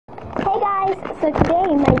guys, so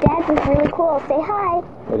today my dad was really cool. Say hi.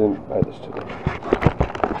 I didn't buy this today.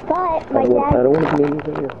 But my dad... I don't want to be in your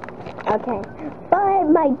video. Okay. But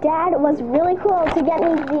my dad was really cool to get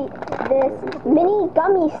me this mini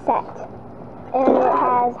gummy set. And it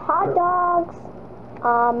has hot dogs,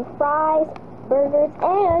 fries, burgers,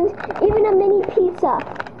 and even a mini pizza.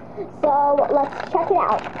 So let's check it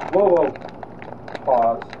out. Whoa.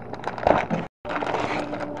 Pause.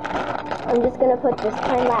 I'm just gonna put this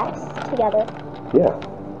time lapse together. Yeah.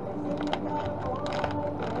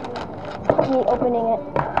 Me opening it.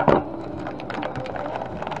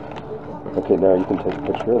 Okay, now you can take a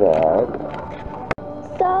picture of that.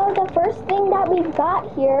 So the first thing that we've got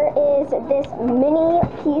here is this mini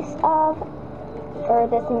piece of, or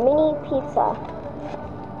this mini pizza.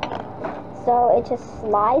 So it just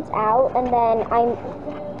slides out, and then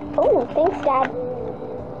oh, thanks, Dad.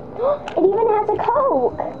 It even has a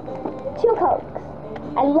Coke. 2 Cokes.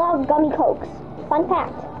 I love gummy Cokes. Fun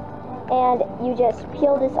fact. And you just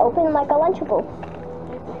peel this open like a Lunchable.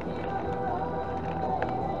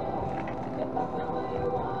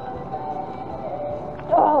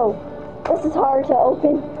 Oh, this is hard to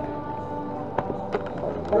open.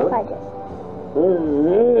 What if I just...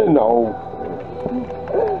 No.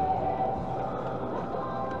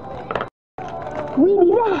 We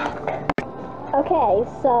be back. Okay,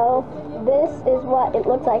 so this is what it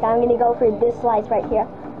looks like. I'm gonna go for this slice right here.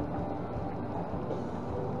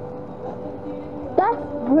 That's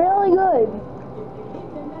really good.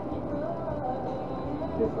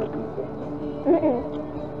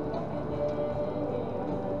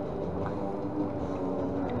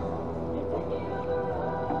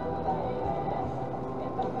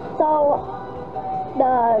 So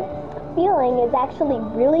the feeling is actually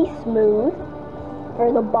really smooth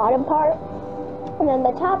for the bottom part, and then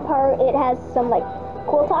the top part, it has some like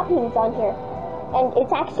cool toppings on here, and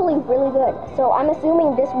it's actually really good. So I'm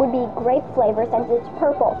assuming this would be grape flavor since it's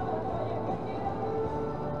purple.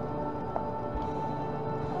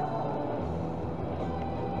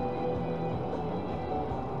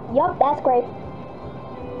 Yup, that's grape.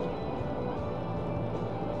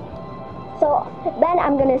 So then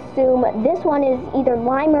I'm gonna assume this one is either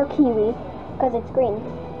lime or kiwi because it's green.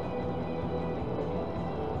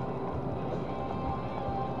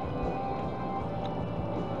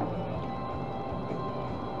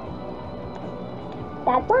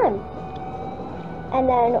 That's lime. And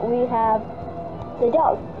then we have the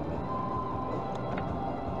dough.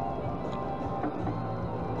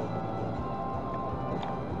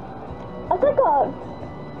 It's like a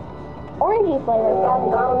orangey flavor.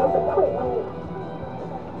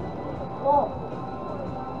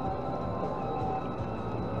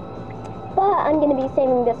 But I'm going to be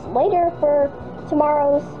saving this later for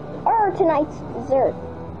tomorrow's or tonight's dessert.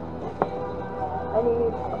 I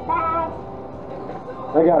need a bag.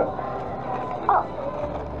 I got it. Oh.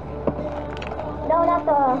 No, not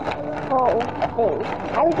the whole thing.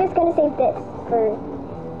 I was just going to save this for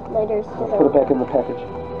later's dessert. Put it back in the package.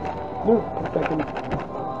 No, put it back in.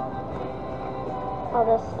 I'll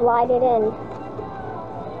just slide it in.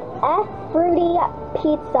 A fruity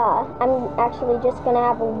pizza. I'm actually just going to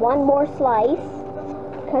have one more slice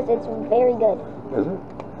because it's very good. Is it?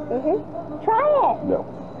 Mm-hmm. Try it. No.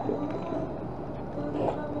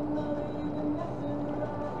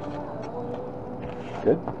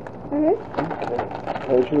 Good? Mm-hmm. Okay.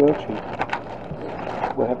 How's your lunchie?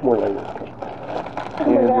 We'll have more later.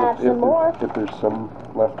 We're gonna have some more. If there's some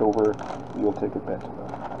left over, you'll take it back to them.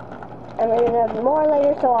 And we're gonna have more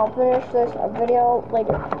later, so I'll finish this video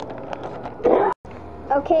later.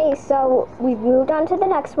 Okay, so we've moved on to the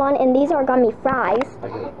next one, and these are gummy fries.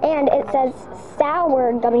 And it says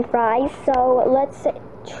sour gummy fries, so let's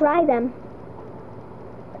try them.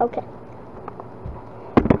 Okay.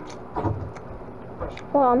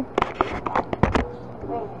 Hold on.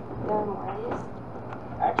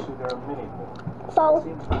 Actually, there are many more. So,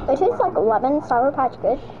 it tastes like lemon Sour Patch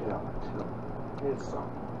Kids.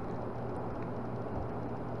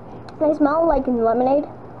 They smell like lemonade.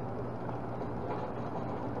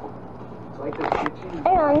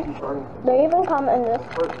 And they even come in this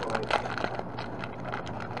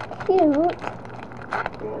cute,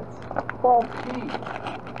 well,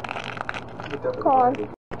 hold on.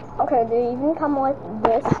 Okay, they even come with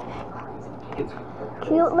this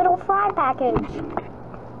cute little fry package.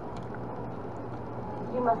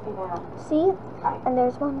 You must be down. See? And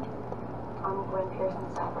there's one. I'm Gwen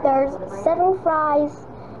Pearson's software. There's 7 fries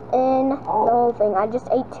in the whole thing. I just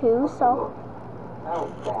ate 2, so.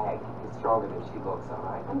 That bag is stronger than she looks,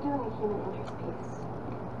 alright? I'm doing a human interest piece.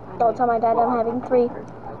 Don't tell my dad I'm having 3. I'd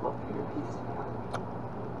love for your piece to be on.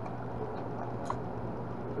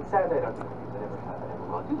 Saturday I don't do cookies. I never have it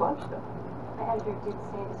anymore. I'll do lunch though. My editor did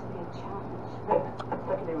say this would be a challenge.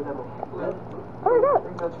 Second day with Emily. Lou, Oh my god.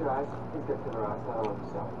 bring out your eyes. Please get to their eyes. I don't want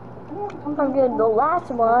yourself. I'm doing the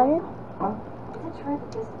last one. Is it true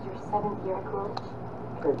that this is your 7th year at college?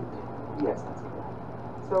 Good. Yes, that's correct.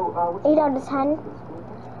 So, what's 8 out of 10.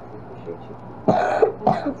 Appreciate you.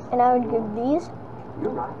 And I would give these.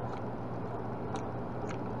 You're right.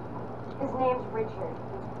 His name's Richard.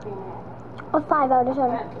 He's pre-med. A 5 out of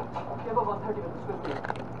 10.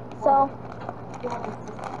 So,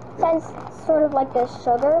 since sort of like the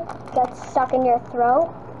sugar gets stuck in your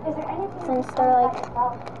throat, Is there anything since they're like,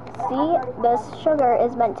 see, the sugar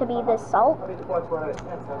is meant to be the salt,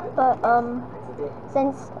 but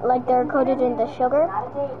since like they're coated in the sugar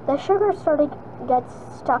sort of gets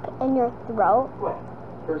stuck in your throat. What?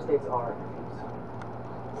 First dates are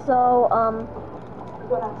interviews. So,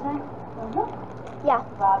 Going on tonight? yeah.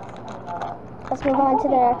 Let's move on to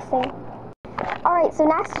the next thing. Alright, so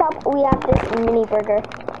next up we have this mini burger.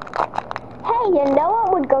 Hey, you know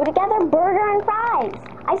what would go together? Burger and fries.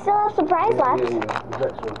 I still have some fries left.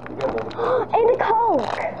 And a Coke.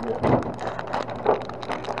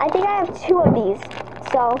 I think I have 2 of these.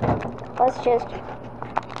 So, let's just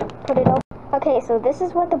put it over. Okay, so this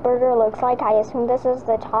is what the burger looks like. I assume this is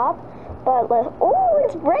the top. But oh,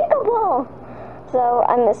 it's breakable. So,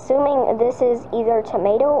 I'm assuming this is either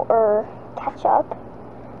tomato or ketchup.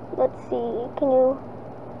 Let's see, can you...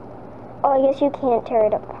 Oh, I guess you can't tear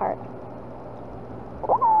it apart.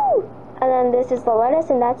 Ooh! And then this is the lettuce,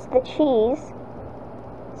 and that's the cheese.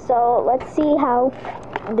 So, let's see how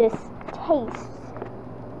this tastes.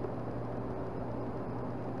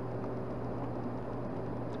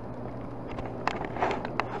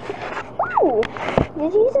 Ooh! The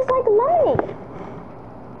cheese is like lemony.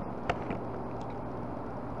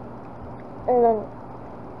 And then,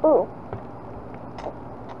 ooh.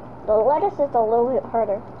 The lettuce is a little bit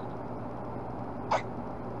harder.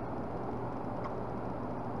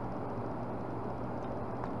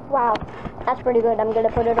 Wow, that's pretty good. I'm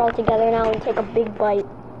gonna put it all together now and take a big bite.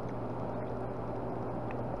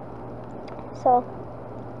 So,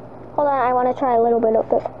 hold on, I want to try a little bit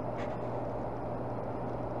of it.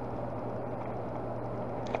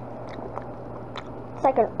 It's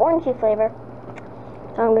like an orangey flavor.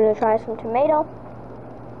 So I'm gonna try some tomato.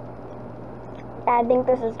 I think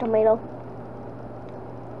this is tomato.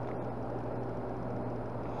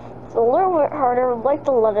 It's a little bit harder, like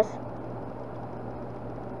the lettuce.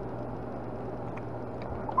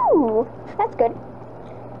 Ooh, that's good.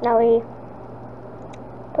 Now we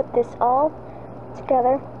put this all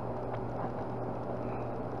together.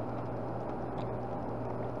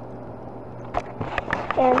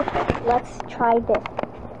 And let's try this.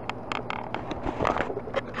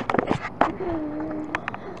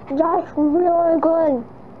 That's really good.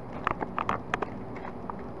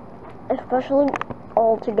 Especially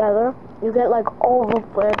all together. You get like all the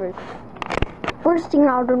flavors. Bursting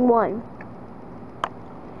out in one.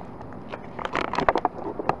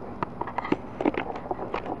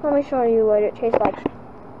 Let me show you what it tastes like.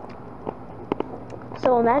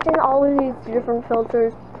 So imagine all of these different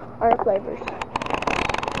filters are flavors.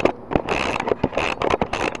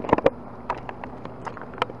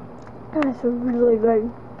 That's really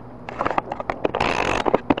good.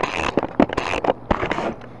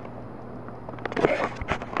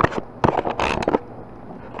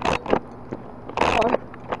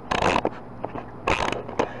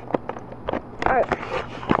 Alright,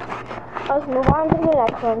 let's move on to the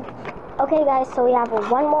next one. Okay guys, so we have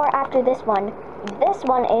one more after this one. This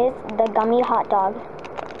one is the gummy hot dog.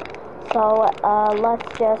 So, let's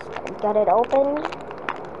just get it open.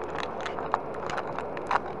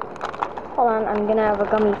 Hold on, I'm gonna have a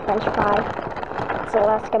gummy french fry. So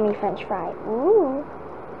last gummy french fry. Ooh.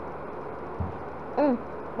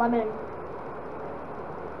 Lemon.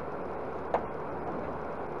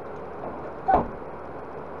 So,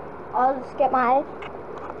 I'll just get my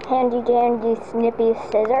handy dandy snippy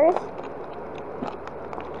scissors.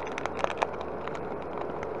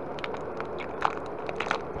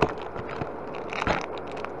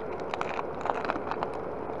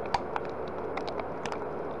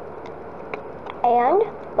 And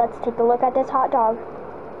let's take a look at this hot dog.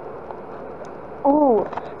 Ooh,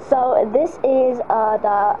 so this is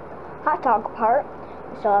the hot dog part.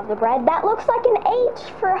 We still have the bread. That looks like an H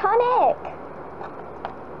for Hunnick.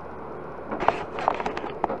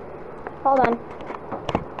 Hold on.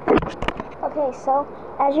 Okay, so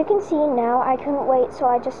as you can see now, I couldn't wait, so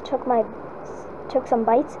I just took some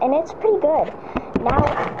bites, and it's pretty good.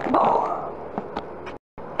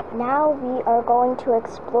 Now we are going to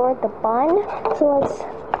explore the bun. So let's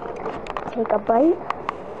take a bite.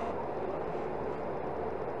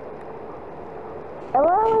 It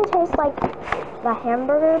literally tastes like the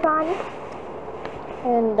hamburger bun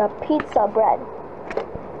and the pizza bread.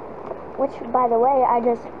 Which, by the way, I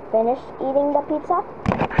just finished eating the pizza.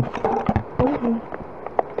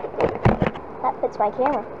 That fits my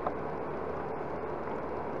camera.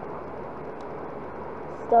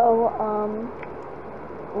 So,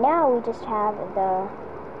 now we just have the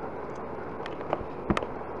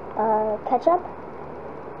ketchup.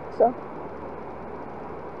 So,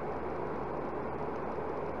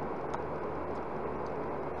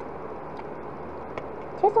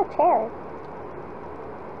 tastes like cherry.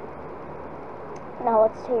 Now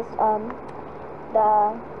let's taste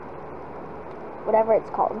the whatever it's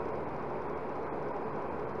called.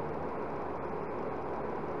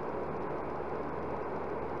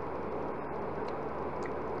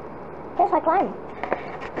 Tastes like lime.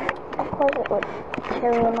 Of course it would.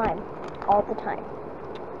 Cherry and lime all the time.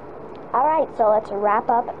 Alright, so let's wrap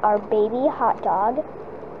up our baby hot dog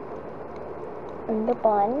in the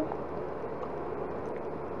bun.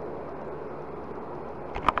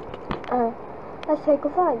 Let's take a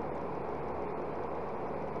bite.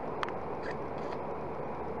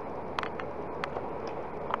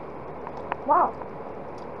 Wow,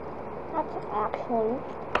 that's actually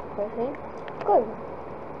pretty good.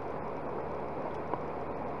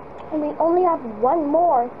 And we only have one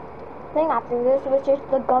more thing after this, which is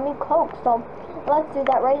the gummy Coke. So let's do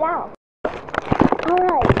that right now.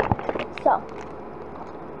 Alright, so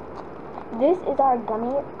this is our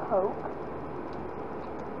gummy Coke.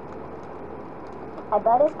 I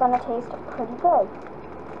bet it's gonna taste pretty good.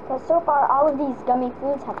 Because so far all of these gummy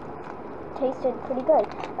foods have tasted pretty good.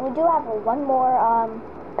 And we do have one more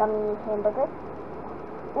gummy hamburger.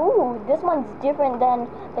 Ooh, this one's different than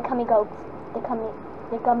the gummy Cokes.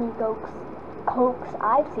 The gummy Cokes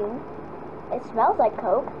I've seen. It smells like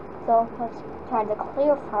Coke. So let's try the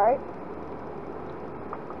clear part.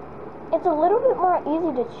 It's a little bit more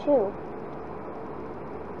easy to chew.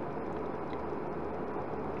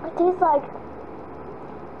 It tastes like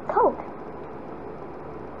Coke.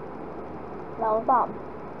 Lollipop.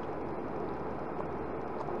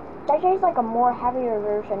 That tastes like a more heavier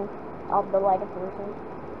version of the lighter version.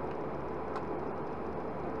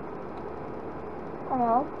 I don't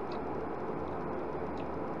know.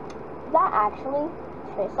 That actually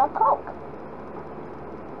tastes like Coke.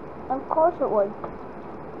 Of course it would.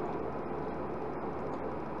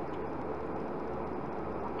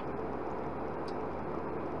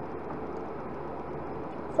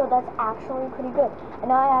 So that's actually pretty good. And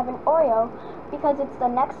now I have an Oreo because it's the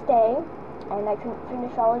next day and I couldn't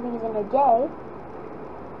finish all of these in a day.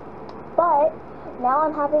 But now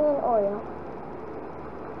I'm having an Oreo.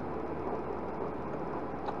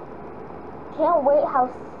 Can't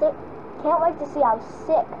wait to see how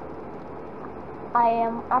sick I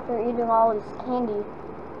am after eating all this candy.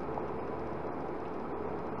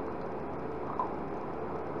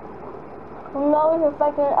 I'm not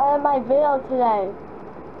expecting to end my video today.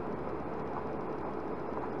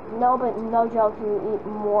 No, but no joke, you eat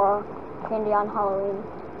more candy on Halloween.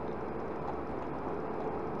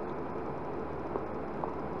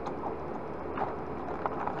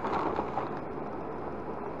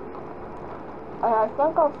 And I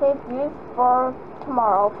think I'll save these for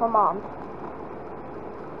tomorrow for Mom.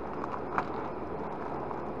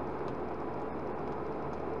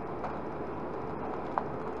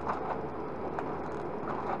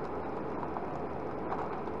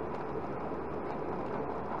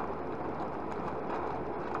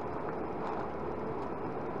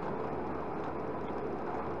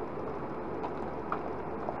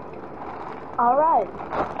 Alright.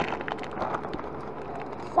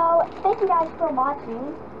 So, thank you guys for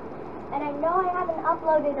watching. And I know I haven't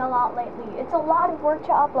uploaded a lot lately. It's a lot of work to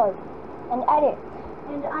upload and edit.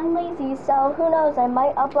 And I'm lazy, so who knows, I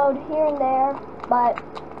might upload here and there. But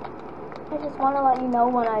I just want to let you know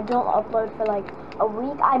when I don't upload for like a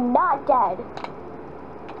week, I'm not dead.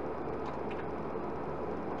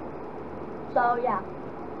 So, yeah.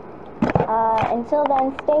 Until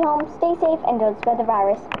then, stay home, stay safe, and don't spread the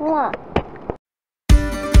virus. Mwah.